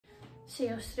see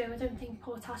us through. I don't think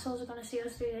poor tassels are going to see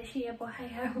us through this year, but hey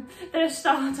ho, they're a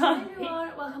start on. Hey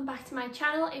everyone, welcome back to my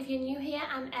channel. If you're new here,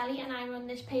 I'm Ellie and I run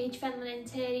this page, Feminine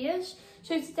Interiors.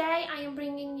 So today I am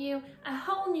bringing you a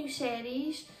whole new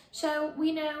series. So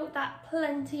we know that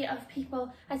plenty of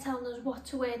people are telling us what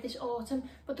to wear this autumn,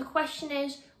 but the question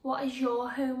is, what is your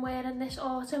home wearing this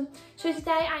autumn? So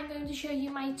today I'm going to show you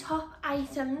my top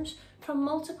items from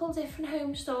multiple different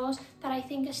home stores that I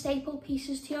think are staple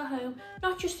pieces to your home,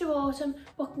 not just through autumn,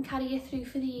 but can carry you through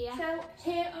for the year. So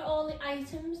here are all the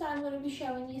items that I'm going to be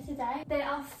showing you today. There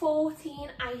are 14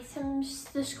 items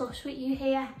to discuss with you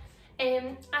here.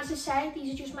 As I say,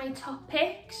 these are just my top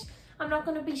picks. I'm not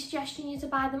going to be suggesting you to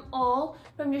buy them all,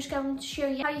 but I'm just going to show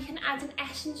you how you can add an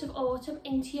essence of autumn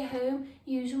into your home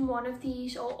using one of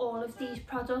these or all of these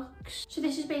products. So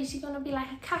this is basically going to be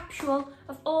like a capsule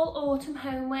of all autumn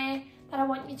homeware that I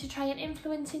want you to try and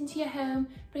influence into your home,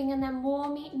 bringing them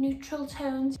warmy, neutral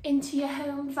tones into your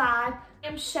home vibe.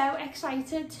 I'm so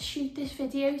excited to shoot this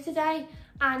video today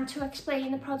and to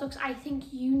explain the products I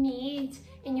think you need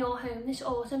in your home this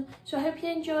autumn. So I hope you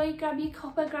enjoy. Grab your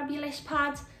cuppa, grab your list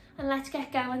pad, and let's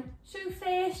get going. So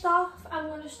first off, I'm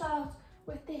going to start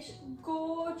with this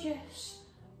gorgeous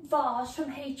vase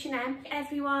from H&M.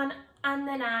 Everyone and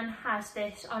their nan has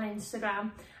this on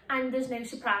Instagram, and there's no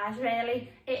surprise really.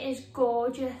 It is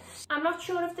gorgeous. I'm not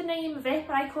sure of the name of it,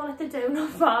 but I call it the donut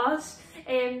vase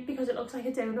because it looks like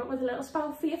a donut with a little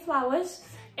spout for your flowers.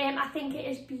 I think it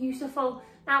is beautiful.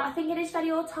 Now I think it is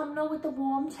very autumnal with the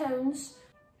warm tones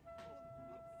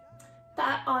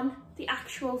that are on the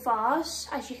actual vase.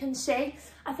 As you can see,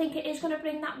 I think it is going to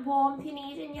bring that warmth you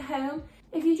need in your home.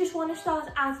 If you just want to start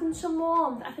adding some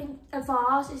warmth, I think a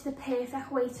vase is the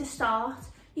perfect way to start.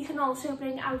 You can also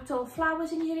bring outdoor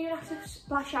flowers in. You don't have to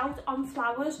splash out on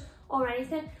flowers or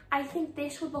anything. I think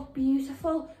this would look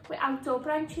beautiful with outdoor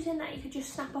branches in that you could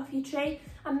just snap off your tree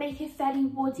and make it very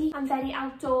woody and very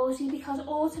outdoorsy, because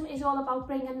autumn is all about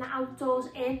bringing the outdoors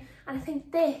in, and I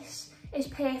think this is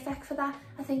perfect for that.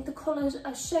 I think the colours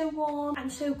are so warm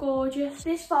and so gorgeous.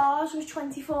 This vase was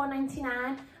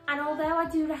 £24.99, and although I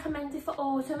do recommend it for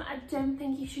autumn, I don't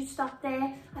think you should stop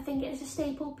there. I think it is a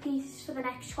staple piece for the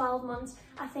next 12 months.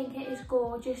 I think it is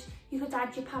gorgeous. You could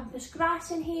add your pampas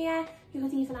grass in here. You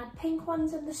could even add pink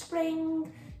ones in the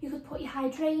spring. You could put your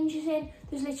hydrangeas in.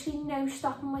 There's literally no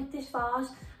stopping with this vase.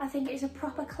 I think it is a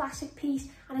proper classic piece,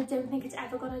 and I don't think it's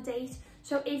ever going to date.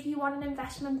 So if you want an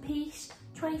investment piece,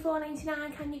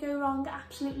 £24.99, can you go wrong?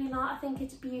 Absolutely not. I think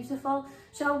it's beautiful.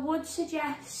 So I would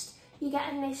suggest you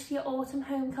getting this for your autumn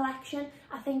home collection.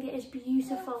 I think it is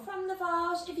beautiful. From the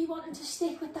vase, if you wanted to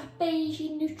stick with that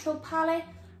beigey neutral palette,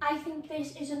 I think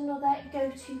this is another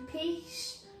go-to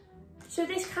piece. So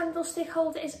this candlestick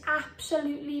holder is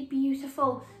absolutely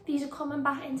beautiful. These are coming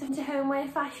back into homeware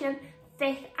fashion,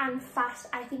 thick and fast.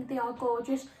 I think they are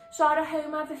gorgeous. Zara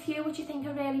Home have a few which I think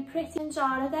are really pretty, and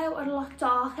Zara though are a lot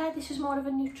darker. This is more of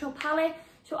a neutral palette.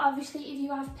 So obviously if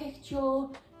you have picked your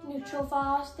neutral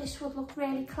vase, this would look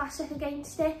really classic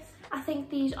against it. I think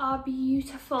these are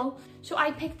beautiful. So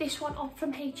I picked this one up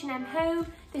from H&M Home.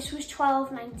 This was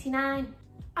 £12.99.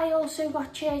 I also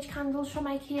got church candles from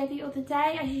IKEA the other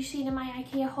day, as you've seen in my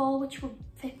IKEA haul, which would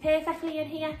fit perfectly in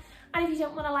here. And if you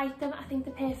don't want to light them, I think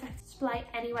the perfect display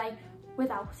anyway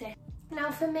without it.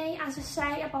 Now for me, as I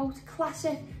say about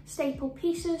classic staple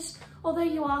pieces, although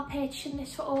you are purchasing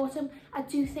this for autumn, I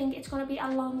do think it's going to be a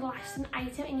long-lasting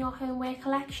item in your homeware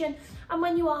collection. And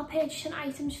when you are purchasing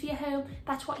items for your home,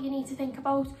 that's what you need to think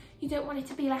about. You don't want it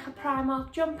to be like a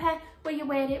Primark jumper where you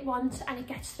wear it once and it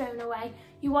gets thrown away.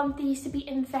 You want these to be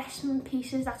investment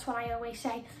pieces. That's what I always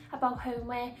say about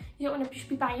homeware. You don't want to just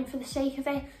be buying for the sake of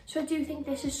it. So I do think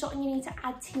this is something you need to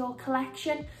add to your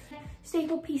collection.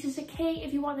 Staple pieces are key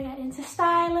if you want to get into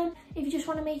styling. If you just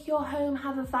want to make your home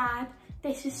have a vibe,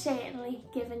 this is certainly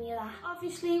giving you that.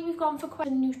 Obviously, we've gone for quite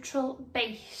a neutral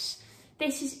base.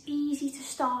 This is easy to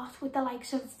start with the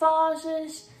likes of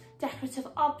vases, decorative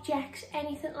objects,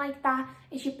 anything like that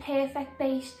is your perfect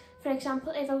base. For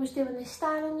example, if I was doing this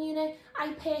styling unit,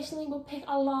 I personally would pick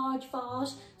a large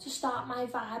vase to start my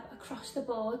vibe across the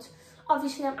board.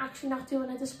 Obviously, I'm actually not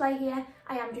doing a display here.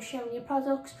 I am just showing you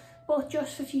products, but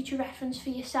just for future reference for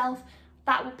yourself,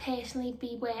 that would personally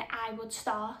be where I would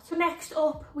start. So next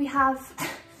up, we have,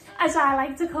 as I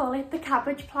like to call it, the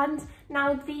cabbage plant.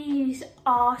 Now these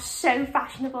are so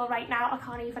fashionable right now, I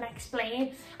can't even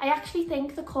explain. I actually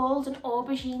think they're called an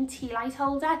aubergine tea light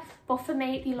holder, but for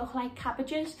me they look like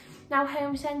cabbages. Now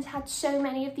Homesense had so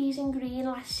many of these in green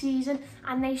last season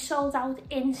and they sold out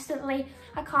instantly.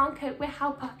 I can't cope with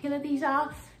how popular these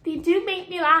are. They do make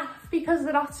me laugh because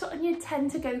they're not something you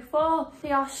tend to go for.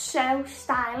 They are so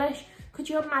stylish, Could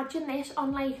you imagine this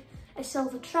on like a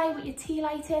silver tray with your tea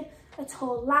light in, a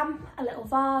tall lamp, a little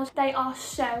vase? They are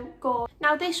so good.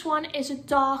 Now this one is a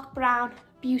dark brown,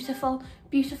 beautiful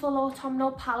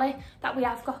autumnal palette that we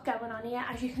have got going on here,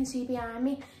 as you can see behind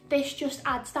me. This just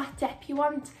adds that depth you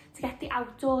want to get the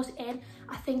outdoors in.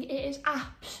 I think it is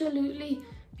absolutely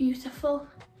beautiful.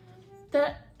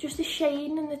 Just the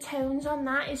shading and the tones on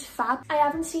that is fab. I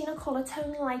haven't seen a colour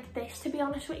tone like this, to be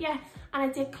honest with you, and I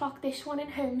did clock this one in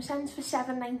Homesense for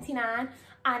 £7.99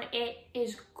 and it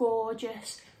is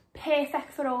gorgeous.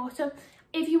 Perfect for autumn.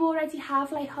 If you already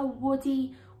have like a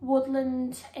woody,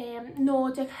 woodland,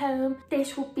 Nordic home,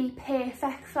 this would be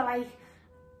perfect for like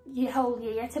your whole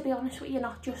year, to be honest with you,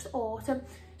 not just autumn.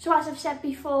 So as I've said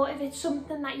before, if it's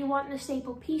something that you want a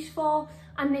staple piece for,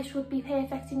 and this would be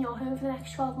perfect in your home for the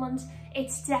next 12 months,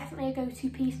 it's definitely a go-to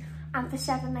piece. And for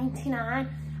 £7.99,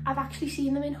 I've actually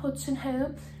seen them in Hudson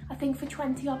Home, I think for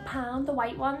 £20 odd, the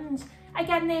white ones.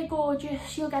 Again, they're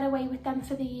gorgeous, you'll get away with them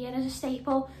for the year as a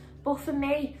staple, but for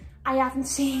me, I haven't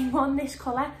seen one this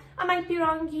colour. I might be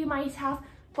wrong, you might have,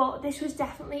 but this was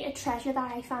definitely a treasure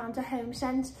that I found at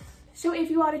Homesense. So if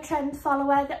you are a trend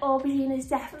follower, the aubergine is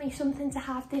definitely something to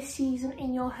have this season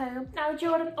in your home. Now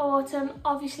during autumn,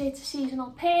 obviously it's a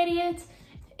seasonal period.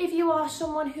 If you are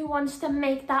someone who wants to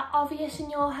make that obvious in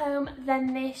your home,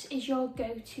 then this is your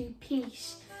go-to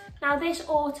piece. Now this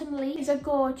autumn leaf is a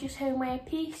gorgeous homeware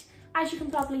piece. As you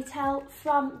can probably tell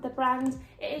from the brand,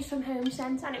 it is from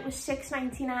Homesense and it was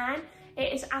 £6.99.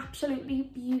 It is absolutely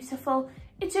beautiful.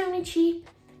 It's only cheap.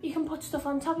 You can put stuff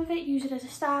on top of it, use it as a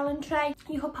styling tray.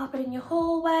 You could pop it in your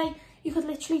hallway. You could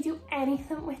literally do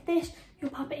anything with this. You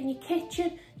could pop it in your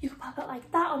kitchen. You could pop it like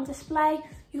that on display.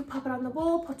 You could pop it on the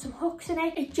wall, put some hooks in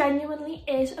it. It genuinely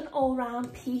is an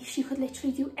all-round piece. You could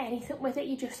literally do anything with it.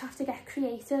 You just have to get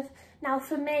creative. Now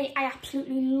for me, I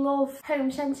absolutely love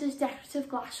Homesense's decorative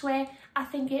glassware. I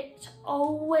think it's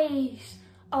always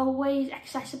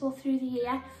accessible through the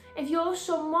year. If you're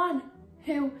someone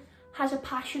who has a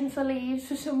passion for leaves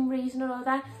for some reason or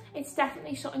other, it's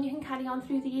definitely something you can carry on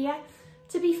through the year.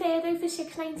 To be fair though, for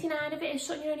 £6.99, if it is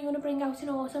something you're only going to bring out in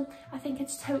autumn, I think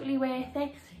it's totally worth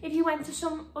it. If you went to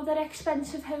some other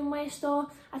expensive homeware store,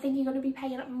 I think you're going to be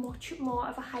paying much more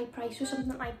of a high price for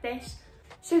something like this.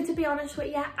 So to be honest with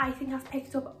you, I think I've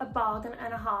picked up a bargain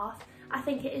and a half. I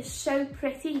think it is so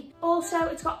pretty. Also,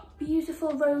 it's got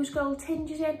beautiful rose gold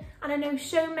tinges in, and I know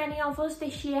so many of us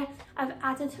this year have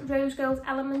added rose gold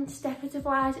elements decorative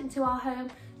wise into our home,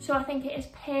 so I think it is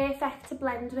perfect to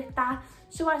blend with that.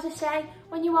 So as I say,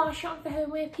 when you are shopping for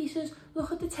homeware pieces,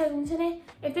 look at the tones in it.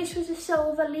 If this was a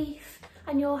silver leaf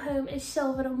and your home is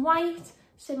silver and white,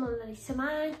 similarly to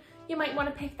mine, you might want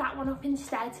to pick that one up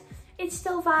instead. It's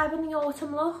still vibing the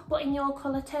autumn look, but in your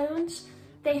colour tones.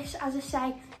 This, as I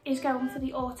say, is going for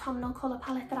the autumnal colour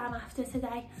palette that I'm after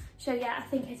today. So yeah, I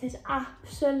think it is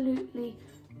absolutely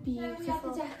beautiful. We have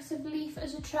the decorative leaf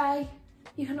as a tray.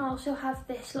 You can also have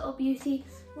this little beauty.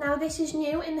 Now this is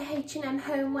new in the H&M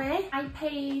Homeware. I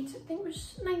paid, I think it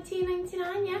was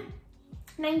 £19.99, yeah?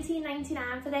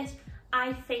 £19.99 for this.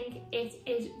 I think it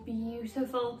is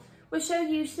beautiful. We're so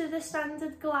used to the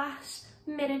standard glass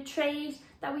mirrored trays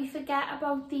that we forget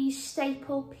about these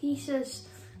staple pieces.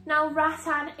 Now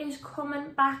rattan is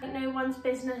coming back at no one's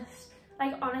business.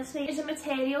 Like honestly, it's a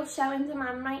material so in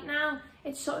demand right now.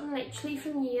 It's something literally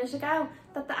from years ago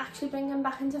that they're actually bringing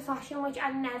back into fashion, which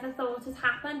I never thought would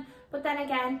happen. But then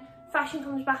again, fashion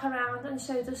comes back around and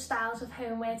so does styles of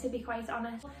homeware, to be quite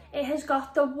honest. It has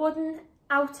got the wooden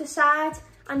outer side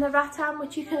and the rattan,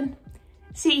 which you can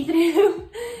see through.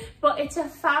 But it's a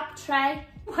fab tray.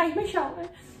 Why am I showing?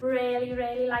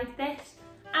 Really like this.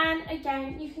 And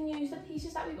again, you can use the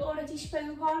pieces that we've already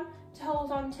spoke on to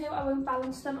hold on to. I won't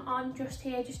balance them on just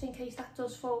here, just in case that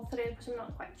does fall through, because I'm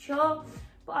not quite sure.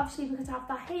 But obviously we could have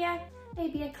that here.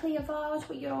 Maybe a clear vase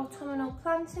with your autumnal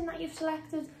plants in that you've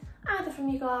selected, either from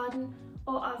your garden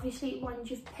or obviously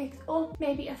ones you've picked up.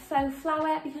 Maybe a faux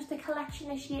flower, because the collection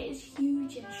this year is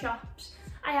huge in shops.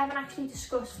 I haven't actually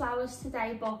discussed flowers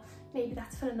today, but maybe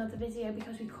that's for another video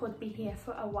because we could be here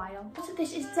for a while. So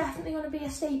this is definitely going to be a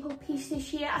staple piece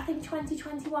this year. I think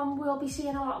 2021 will be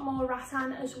seeing a lot more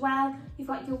rattan as well. You've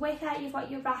got your wicker, you've got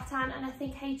your rattan, and I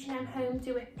think H&M Home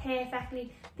do it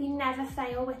perfectly. They never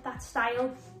fail with that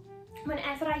style.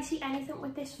 Whenever I see anything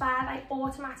with this vibe, I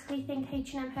automatically think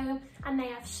H&M Home, and they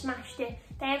have smashed it.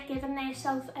 They have given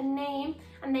themselves a name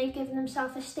and they've given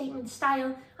themselves a statement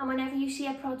style, and whenever you see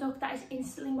a product, that is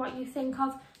instantly what you think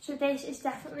of. So this is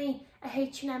definitely a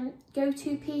H&M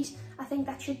go-to piece. I think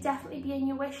that should definitely be in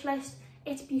your wish list.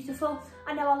 It's beautiful.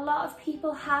 I know a lot of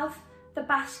people have the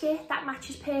basket that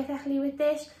matches perfectly with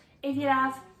this. If you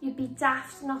have, you'd be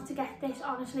daft not to get this,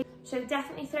 honestly. So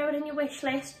definitely throw it in your wish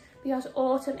list, because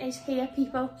autumn is here,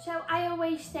 people. So I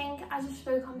always think, as I've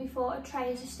spoken before, a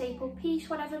tray is a staple piece,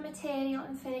 whatever material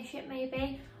and finish it may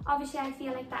be. Obviously, I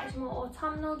feel like that is more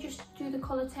autumnal, just through the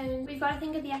colour tones. We've got to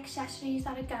think of the accessories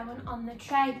that are going on the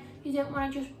tray. You don't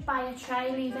want to just buy a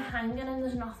tray, leave it hanging and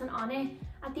there's nothing on it.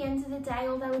 At the end of the day,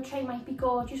 although a tray might be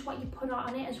gorgeous, what you put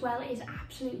on it as well is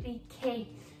absolutely key.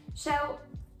 So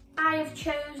I have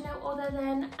chosen no other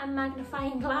than a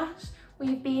magnifying glass.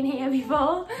 We've been here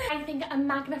before. I think a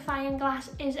magnifying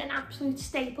glass is an absolute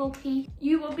staple piece.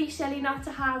 You will be silly not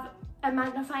to have a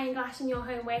magnifying glass in your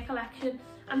homeware collection.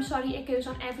 I'm sorry, it goes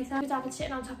on everything. You could have it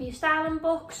sitting on top of your styling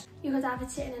books. You could have it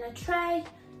sitting in a tray.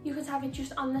 You could have it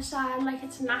just on the side, like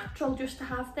it's natural just to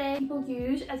have there. People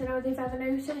use, I don't know if they've ever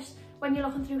noticed, when you're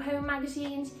looking through home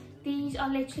magazines, these are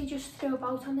literally just thrown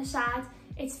about on the side.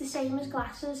 It's the same as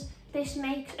glasses. This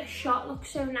makes a shot look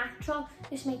so natural.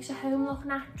 This makes a home look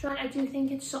natural. I do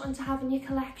think it's something to have in your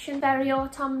collection. Very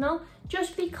autumnal,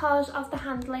 just because of the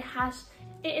handle it has.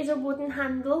 It is a wooden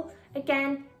handle.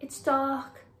 Again, it's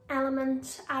dark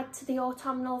elements add to the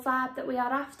autumnal vibe that we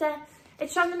are after.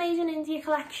 It's from the Made in India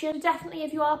collection. So definitely,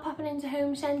 if you are popping into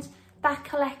Homesense, that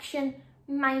collection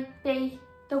might be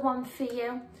the one for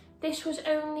you. This was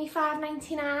only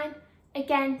 £5.99.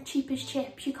 Again, cheap as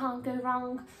chips, you can't go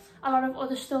wrong. A lot of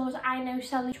other stores I know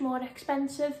sell much more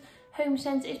expensive.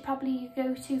 Homesense is probably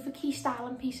your go-to for key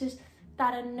styling pieces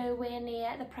that are nowhere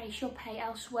near the price you'll pay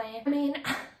elsewhere. I mean,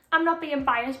 I'm not being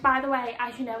biased, by the way,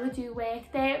 as you know, I do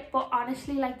work there, but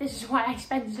honestly, like, this is why I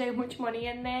spend so much money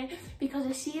in there, because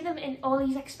I see them in all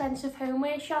these expensive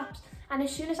homeware shops, and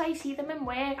as soon as I see them in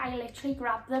work, I literally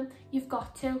grab them. You've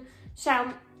got to.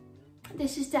 So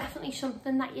this is definitely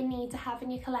something that you need to have in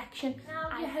your collection.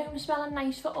 Now, your home's smelling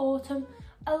nice for autumn.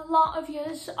 A lot of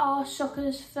yous are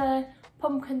suckers for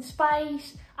pumpkin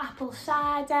spice, apple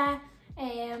cider,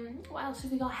 what else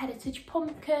have we got? Heritage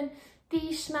pumpkin.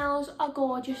 These smells are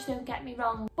gorgeous, don't get me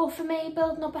wrong. But for me,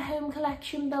 building up a home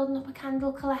collection, building up a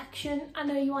candle collection, I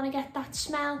know you want to get that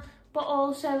smell, but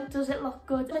also, does it look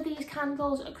good? Some of these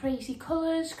candles are crazy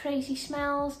colours, crazy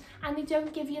smells, and they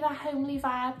don't give you that homely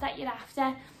vibe that you're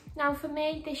after. Now for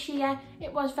me, this year,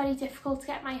 it was very difficult to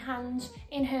get my hands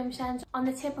in Homesense on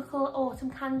the typical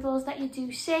autumn candles that you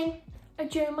do see. A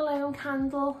Jo Malone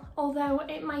candle, although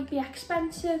it might be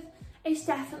expensive, is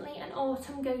definitely an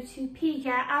autumn go-to piece.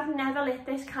 Yeah, I've never lit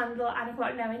this candle and I've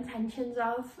got no intentions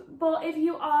of. But if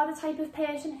you are the type of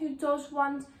person who does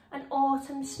want an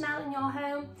autumn smell in your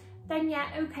home, then yeah,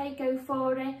 okay, go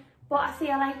for it. But I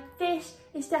feel like this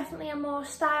is definitely a more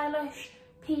stylish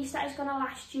piece that is going to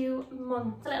last you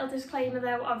months. A little disclaimer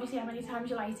though, obviously how many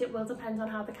times you light it will depend on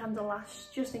how the candle lasts,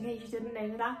 just in case you didn't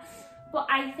know that. But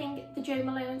I think the Jo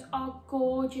Malones are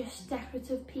gorgeous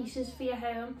decorative pieces for your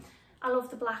home. I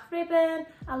love the black ribbon,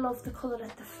 I love the colour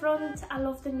at the front, I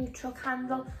love the neutral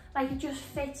candle. Like, it just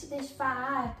fits this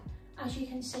vibe, as you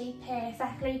can see,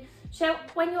 perfectly. So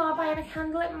when you are buying a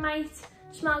candle, it might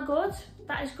smell good.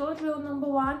 That is good, rule number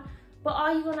one. But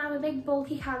are you going to have a big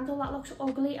bulky candle that looks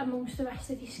ugly amongst the rest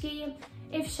of your scheme?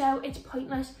 If so, it's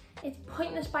pointless. It's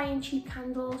pointless buying cheap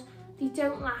candles. They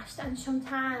don't last, and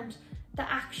sometimes they're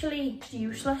actually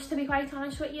useless, to be quite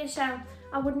honest with you. So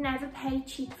I would never pay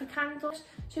cheap for candles.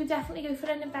 So definitely go for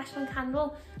an investment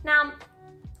candle. Now,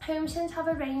 Homesense have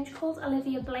a range called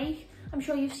Olivia Blake. I'm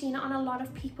sure you've seen it on a lot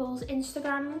of people's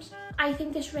Instagrams. I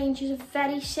think this range is a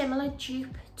very similar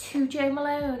dupe to Jo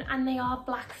Malone, and they are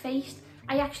black-faced.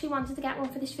 I actually wanted to get one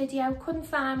for this video, couldn't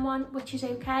find one, which is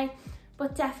okay,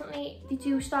 but definitely they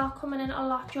do start coming in a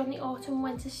lot during the autumn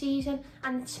winter season,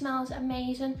 and it smells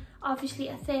amazing. Obviously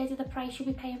a third of the price you'll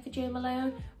be paying for Jo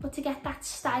Malone, but to get that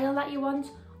style that you want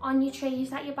on your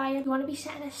trays that you're buying, you want to be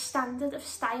setting a standard of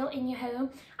style in your home,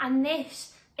 and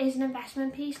this is an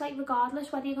investment piece. Like,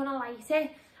 regardless whether you're going to light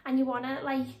it and you want to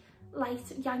like light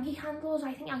Yankee candles,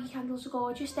 I think Yankee candles are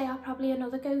gorgeous, they are probably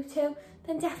another go-to,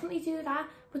 then definitely do that.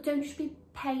 But don't just be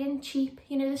paying cheap.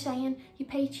 You know the saying, you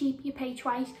pay cheap, you pay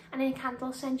twice, and in a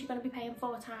candle scent you're going to be paying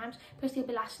 4 times because they'll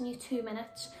be lasting you 2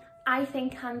 minutes. I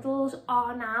think candles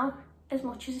are now as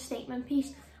much as a statement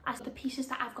piece as the pieces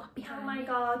that I've got behind me. Oh my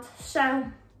god. So,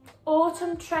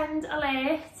 autumn trend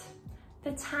alert.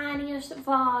 The tiniest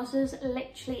vases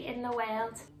literally in the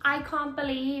world. I can't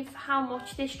believe how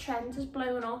much this trend has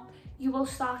blown up. You will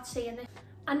start seeing this.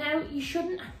 I know you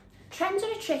shouldn't. Trends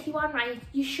are a tricky one, right?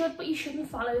 You should, but you shouldn't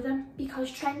follow them, because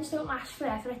trends don't last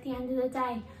forever at the end of the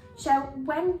day. So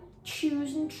when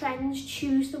choosing trends,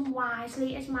 choose them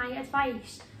wisely is my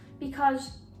advice,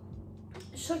 because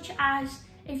such as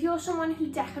If you're someone who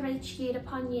decorates year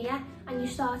upon year and you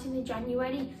start in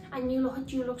January and you look at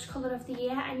Dulux colour of the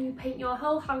year and you paint your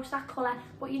whole house that colour,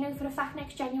 but you know for a fact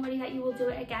next January that you will do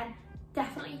it again,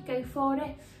 definitely go for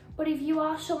it. But if you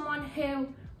are someone who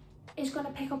is going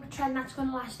to pick up a trend that's going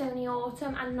to last only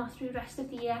autumn and not through the rest of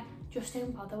the year, just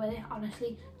don't bother with it.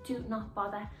 Honestly, do not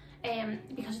bother,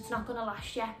 because it's not going to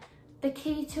last you. The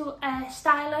key to a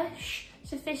stylish,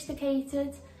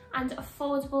 sophisticated and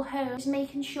affordable home is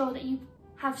making sure that you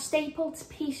have stapled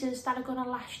pieces that are going to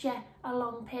last you a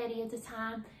long period of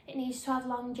time. It needs to have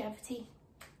longevity.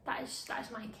 That is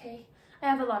my key. I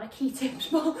have a lot of key tips,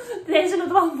 but there's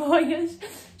another one for you.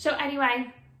 So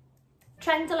anyway,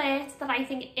 trend alert that I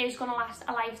think is going to last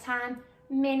a lifetime: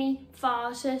 mini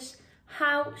vases.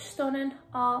 How stunning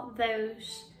are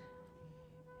those?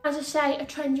 As I say, a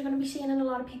trend you're going to be seeing in a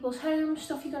lot of people's homes.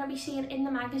 Stuff you're going to be seeing in the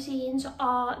magazines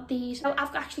are these. So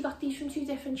I've actually got these from 2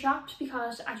 different shops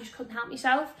because I just couldn't help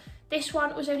myself. This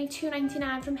one was only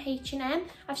 £2.99 from H&M.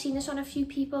 I've seen this on a few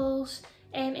people's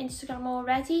Instagram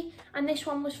already. And this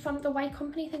one was from the White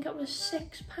Company. I think it was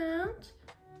 £6.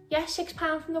 Yeah,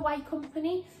 £6 from the White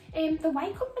Company. The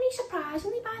White Company,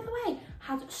 surprisingly, by the way,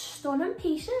 had stunning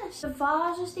pieces. The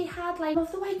vases they had, like, I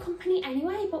love the White Company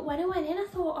anyway, but when I went in, I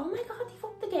thought, oh my god, they've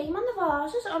upped the game on the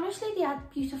vases. Honestly, they had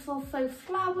beautiful faux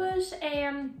flowers.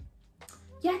 Yeah,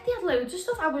 they had loads of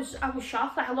stuff. I was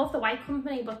shocked. Like, I love the White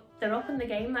Company, but they're up in the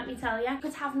game, let me tell you.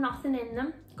 Could have nothing in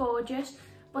them, gorgeous.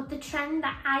 But the trend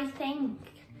that I think,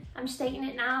 I'm stating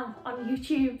it now on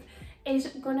YouTube, is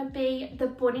gonna be the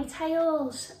bunny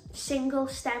tails, single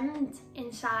stemmed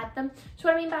inside them. So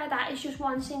what I mean by that is just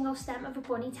one single stem of a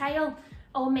bunny tail,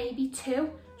 or maybe 2,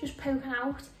 just poking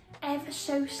out ever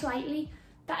so slightly.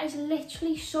 That is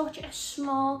literally such a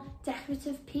small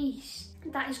decorative piece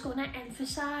that is gonna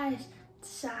emphasize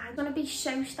design. It's gonna be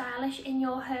so stylish in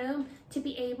your home to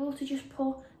be able to just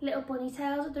put little bunny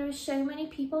tails. There are so many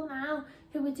people now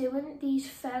who are doing these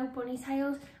faux bunny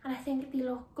tails, and I think they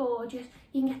look gorgeous.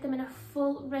 You can get them in a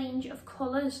full range of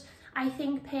colours. I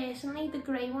think personally the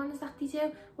grey ones that they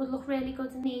do would look really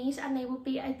good in these, and they would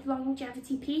be a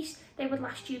longevity piece. They would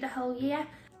last you the whole year.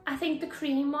 I think the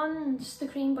cream ones, the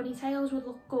cream bunny tails, would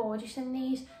look gorgeous in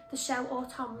these. They're so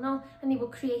autumnal and they will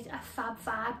create a fab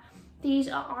vibe. These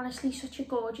are honestly such a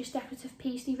gorgeous decorative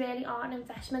piece. They really are an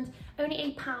investment. Only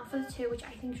 £8 for the 2, which I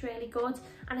think is really good.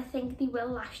 And I think they will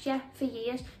last you for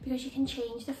years because you can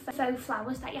change the faux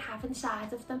flowers that you have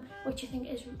inside of them, which I think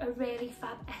is a really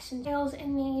fab essence. Tails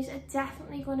in these are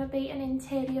definitely going to be an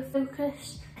interior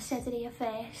focus. I said it here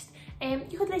first.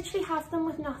 You could literally have them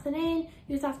with nothing in.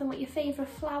 You could have them with your favourite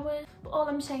flowers. But all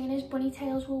I'm saying is bunny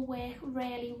tails will work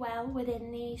really well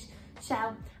within these. So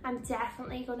I'm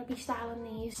definitely going to be styling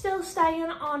these. Still staying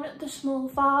on the small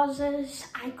vases,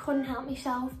 I couldn't help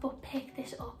myself but pick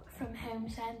this up from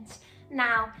Homesense.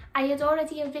 Now, I had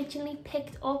already originally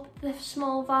picked up the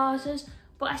small vases,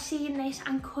 but I seen this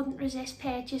and couldn't resist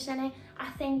purchasing it.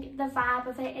 I think the vibe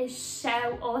of it is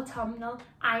so autumnal.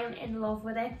 I am in love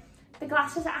with it. The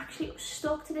glasses are actually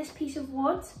stuck to this piece of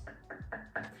wood.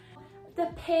 The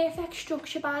perfect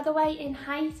structure, by the way, in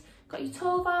height. Got your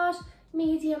tall vase,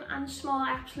 medium and small.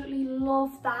 I absolutely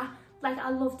love that. Like, I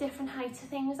love different heights of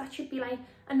things. That should be like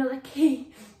another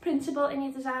key principle in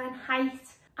your design: height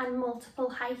and multiple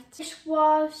heights. This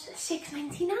was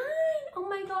 £6.99. Oh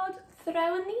my god,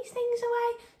 throwing these things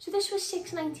away. So this was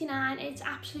 £6.99. It's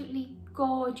absolutely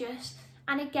gorgeous.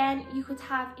 And again, you could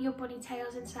have your bunny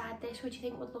tails inside this, which I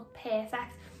think would look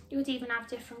perfect. You could even have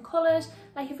different colours.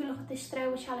 Like if you look at this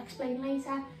throw, which I'll explain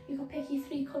later, you could pick your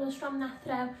 3 colours from that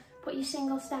throw, put your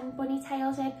single stem bunny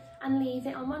tails in and leave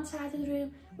it on one side of the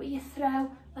room with your throw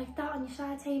like that on your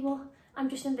side table. I'm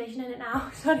just envisioning it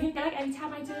now, sorry. Like every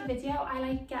time I do a video, I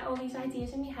like get all these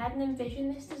ideas in my head and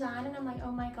envision this design and I'm like,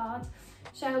 oh my god.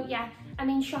 So yeah, I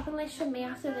mean, shopping list for me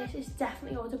after this is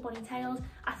definitely order bunny tails.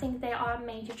 I think they are a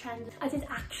major trend. I did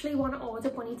actually want to order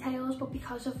bunny tails, but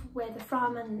because of where they're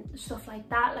from and stuff like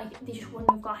that, like they just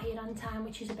wouldn't have got here on time,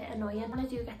 which is a bit annoying. When I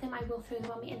do get them, I will throw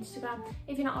them on my Instagram.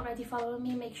 If you're not already following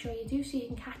me, make sure you do so you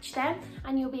can catch them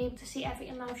and you'll be able to see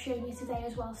everything that I've shown you today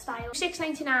as well. Style.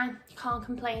 £6.99, you can't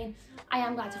complain. I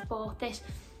am glad I've bought this.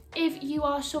 If you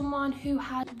are someone who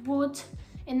has wood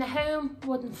in the home,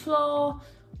 wooden floor,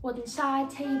 wooden side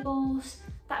tables,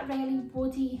 that really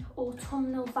woody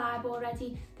autumnal vibe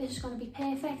already, this is going to be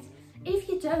perfect. If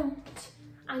you don't,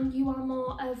 and you are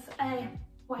more of a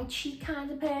white sheet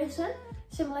kind of person,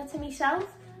 similar to myself,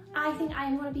 I think I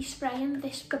am going to be spraying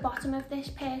the bottom of this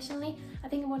personally. I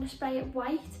think I'm going to spray it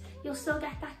white. You'll still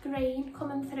get that grain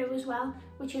coming through as well,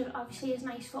 which obviously is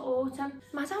nice for autumn.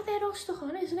 Mad how they're all stuck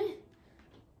on, isn't it?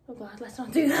 Oh god, let's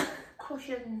not do that.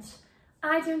 Cushions.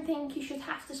 I don't think you should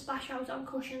have to splash out on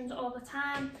cushions all the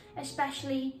time,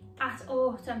 especially at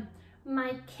autumn.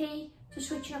 My key to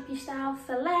switching up your style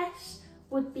for less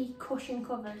would be cushion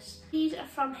covers. These are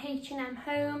from H&M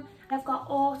Home. They've got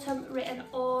autumn written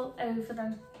all over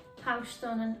them. How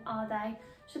stunning are they?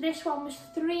 So this one was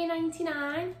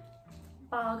 £3.99.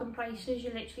 Bargain prices,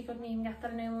 you literally couldn't even get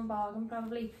that in a bargain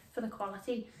probably for the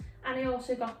quality. And I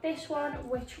also got this one,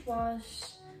 which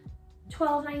was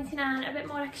 £12.99, a bit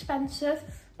more expensive,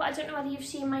 but I don't know whether you've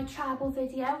seen my travel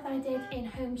video that I did in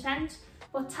Homesense,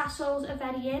 but tassels are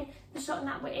very in. There's something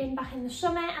that we're in back in the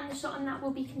summer, and there's something that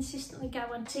will be consistently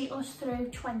going to see us through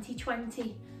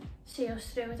 2020. See us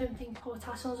through. I don't think poor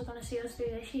tassels are going to see us through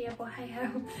this year, but hey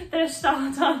ho, they're a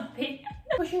start, aren't they?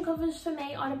 Cushion covers for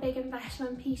me are a big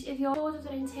investment piece. If you're ordered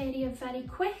an interior very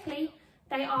quickly,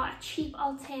 they are a cheap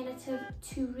alternative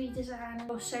to redesign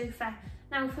your sofa.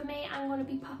 Now for me, I'm going to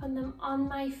be popping them on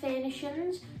my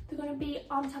furnishings. They're going to be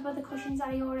on top of the cushions that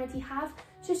I already have.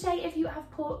 So say if you have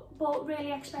bought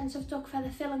really expensive duck feather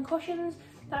filling cushions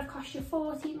that have cost you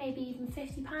 40, maybe even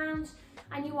 £50,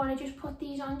 and you want to just put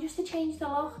these on just to change the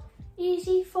look.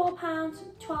 Easy, £4,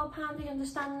 £12, I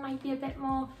understand might be a bit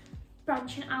more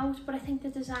branching out, but I think the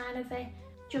design of it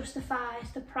justifies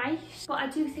the price. But I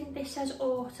do think this says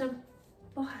autumn.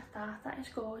 Look at that, that is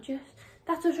gorgeous.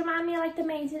 That does remind me of like the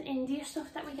made in India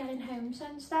stuff that we get in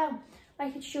Homesense though.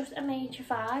 Like it's just a major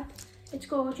vibe. It's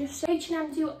gorgeous. So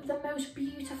H&M do the most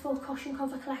beautiful cushion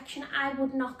cover collection. I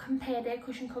would not compare their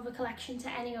cushion cover collection to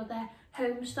any other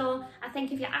home store. I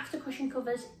think if you're after cushion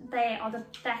covers, they are the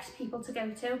best people to go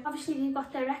to. Obviously they've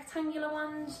got their rectangular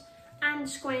ones and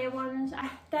square ones.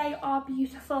 They are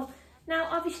beautiful. Now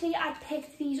obviously I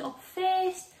picked these up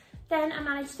first, then I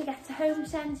managed to get to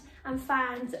Homesense and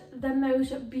find the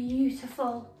most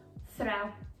beautiful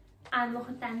throw. And look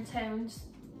at them tones.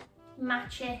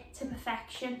 Match it to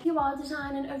perfection. If you are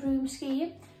designing a room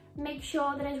scheme, make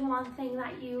sure there is one thing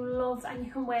that you love and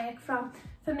you can work from.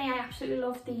 For me, I absolutely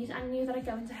love these. I knew that I'd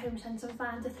go into Homesense and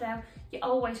find a throw. You're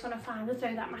always going to find a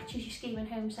throw that matches your scheme in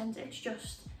Homesense. It's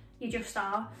just, you just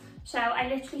are. So I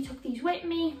literally took these with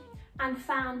me and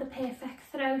found the perfect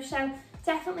throw. So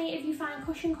definitely if you find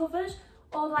cushion covers,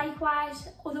 or likewise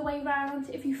other way round,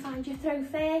 if you find your throw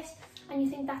first and you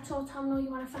think that's autumnal, you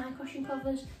want to find cushion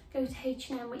covers, go to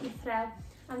H&M with your throw,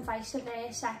 and vice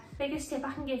versa. Biggest tip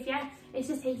I can give you is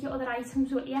to take your other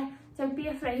items with you. Don't be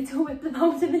afraid to whip them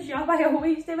out in the shop. I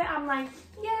always do it. I'm like,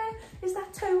 yeah, is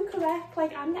that tone correct?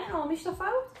 Like, I'm getting all my stuff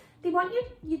out. They want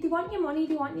they want your money,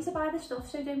 they want you to buy the stuff,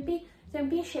 so don't be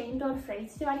ashamed or afraid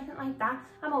to do anything like that.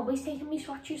 I'm always taking my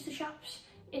swatches to shops.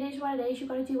 It is what it is. You've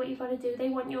got to do what you've got to do. They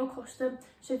want your custom,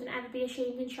 so don't ever be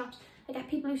ashamed in shops. I get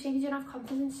people who say they don't have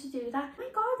confidence to do that. Oh my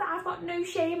God, I've got no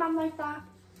shame. I'm like that.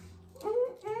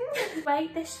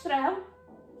 Right, this throw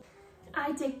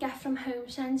I did get from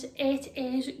Homesense. It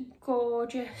is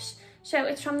gorgeous. So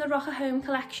it's from the Rock at Home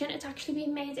collection. It's actually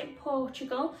been made in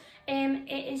Portugal.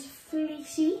 It is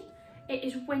fleecy, it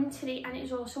is wintry, and it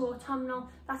is also autumnal.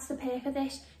 That's the perk of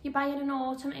this. You buy it in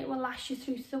autumn, it will last you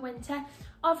through to the winter.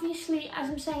 Obviously, as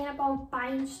I'm saying about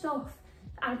buying stuff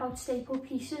and about staple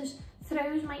pieces,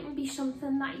 throws mightn't be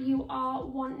something that you are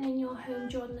wanting in your home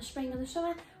during the spring and the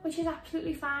summer, which is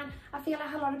absolutely fine. I feel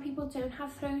like a lot of people don't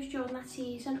have throws during that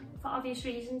season for obvious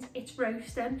reasons. It's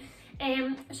roasting.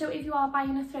 So if you are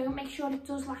buying a throw, make sure it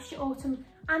does last you autumn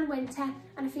and winter,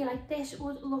 and I feel like this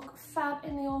would look fab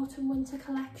in the autumn winter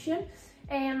collection.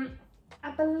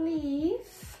 I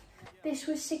believe this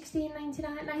was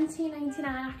 $19.99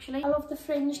 actually. I love the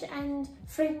fringed end.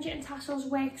 Fringe and tassels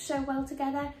work so well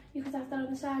together. You could have that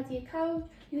on the side of your couch.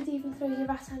 You could even throw your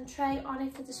Vase tray on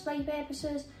it for display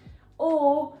purposes.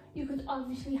 Or you could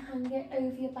obviously hang it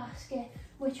over your basket,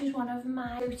 which is one of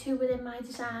my go-to within my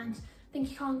designs. I think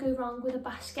you can't go wrong with a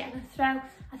basket and a throw.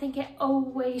 I think it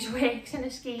always works in a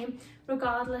scheme,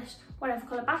 regardless, whatever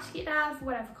colour basket you have,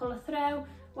 whatever colour throw,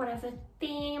 whatever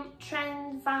theme,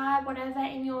 trend, vibe, whatever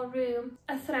in your room,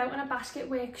 a throw and a basket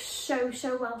works so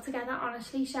well together,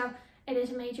 honestly. So it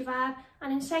is a major vibe.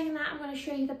 And in saying that, I'm going to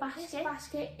show you the basket. This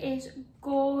basket is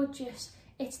gorgeous.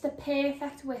 It's the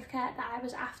perfect wicker that I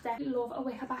was after. I love a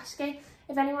wicker basket.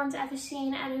 If anyone's ever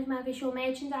seen any of my visual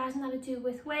merchandising that I do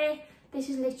with work, this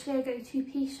is literally a go-to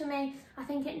piece for me. I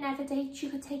think it never dates. You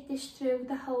could take this through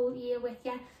the whole year with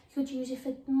you. You could use it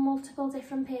for multiple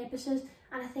different purposes,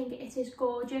 and I think it is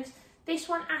gorgeous. This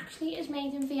one actually is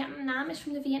made in Vietnam. It's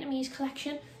from the Vietnamese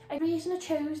collection. The reason I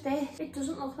chose this, it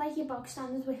doesn't look like your bog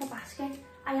standard wicker basket.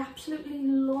 I absolutely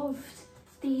loved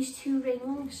these two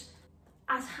rings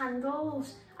as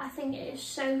handles. I think it is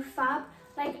so fab.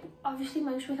 Like, obviously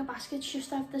most wicker baskets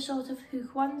just have the sort of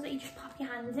hook ones that you just pop your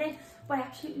hand in, but I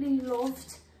absolutely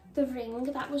loved the ring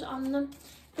that was on them.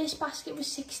 This basket was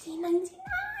 £16.99.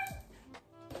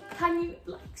 Can you,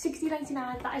 like,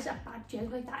 £16.99, that is a bad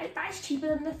joke. Like, that is cheaper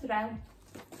than the throw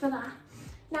for that.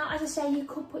 Now, as I say, you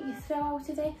could put your throw out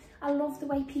of it. I love the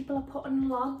way people are putting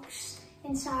logs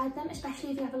inside them,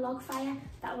 especially if you have a log fire.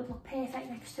 That would look perfect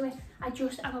next to it.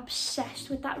 I'm obsessed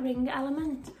with that ring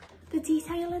element. The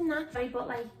detail in that. Right, but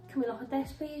like, can we look at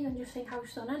this please and just think how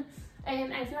stunning?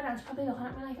 Everyone else probably looking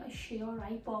at me like, is she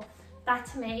alright? But that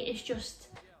to me is just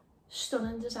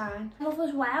stunning design. I love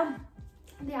as well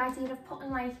the idea of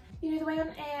putting, like, you know, the way on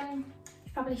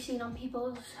you've probably seen on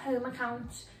people's home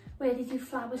accounts where they do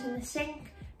flowers in the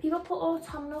sink. People put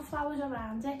autumnal flowers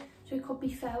around it, so it could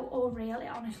be faux or real, it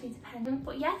honestly depends.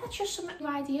 But yeah, that's just some new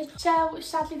ideas. So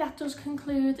sadly that does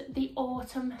conclude the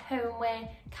autumn homeware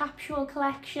capsule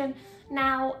collection.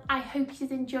 Now, I hope you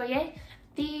did enjoy it.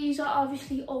 These are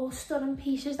obviously all stunning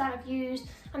pieces that I've used,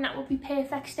 and that will be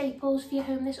perfect staples for your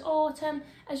home this autumn,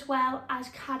 as well as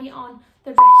carry on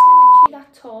the rest. They're literally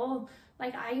that tall.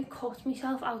 Like, I cut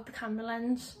myself out the camera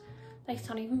lens. Like, it's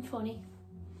not even funny.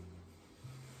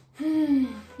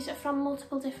 These are from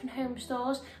multiple different home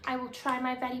stores. I will try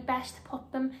my very best to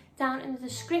put them down in the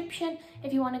description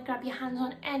if you want to grab your hands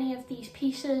on any of these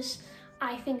pieces.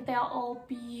 I think they are all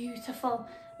beautiful.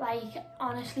 Like,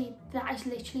 honestly, that is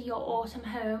literally your autumn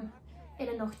home in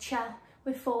a nutshell,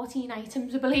 with 14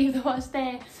 items, I believe there was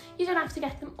there. You don't have to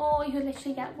get them all, you could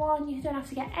literally get one, you don't have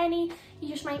to get any. You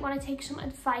just might want to take some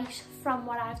advice from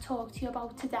what I've talked to you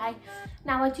about today.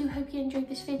 Now, I do hope you enjoyed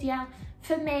this video.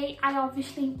 For me, I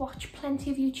obviously watch plenty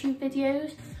of YouTube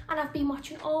videos, and I've been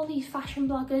watching all these fashion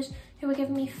bloggers who are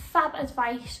giving me fab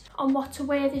advice on what to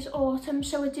wear this autumn,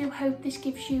 so I do hope this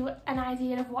gives you an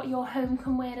idea of what your home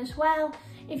can wear as well.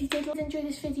 If you did enjoy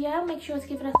this video, make sure to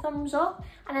give it a thumbs up,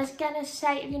 and as again I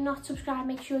say, if you're not subscribed,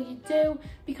 make sure you do,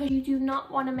 because you do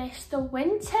not want to miss the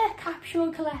winter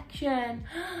capsule collection.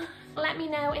 Let me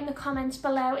know in the comments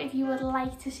below if you would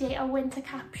like to see a winter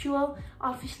capsule,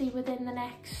 obviously within the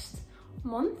next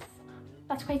month.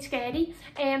 That's quite scary,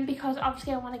 because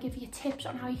obviously I want to give you tips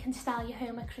on how you can style your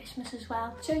home at Christmas as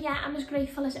well. So yeah, I'm as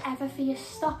grateful as ever for you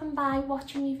stopping by,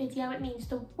 watching your video. It means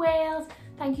the world.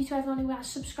 Thank you to everyone who has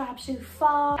subscribed so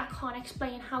far. I can't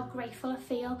explain how grateful I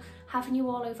feel having you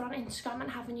all over on Instagram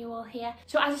and having you all here.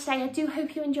 So as I say, I do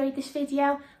hope you enjoyed this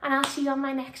video, and I'll see you on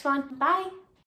my next one. Bye.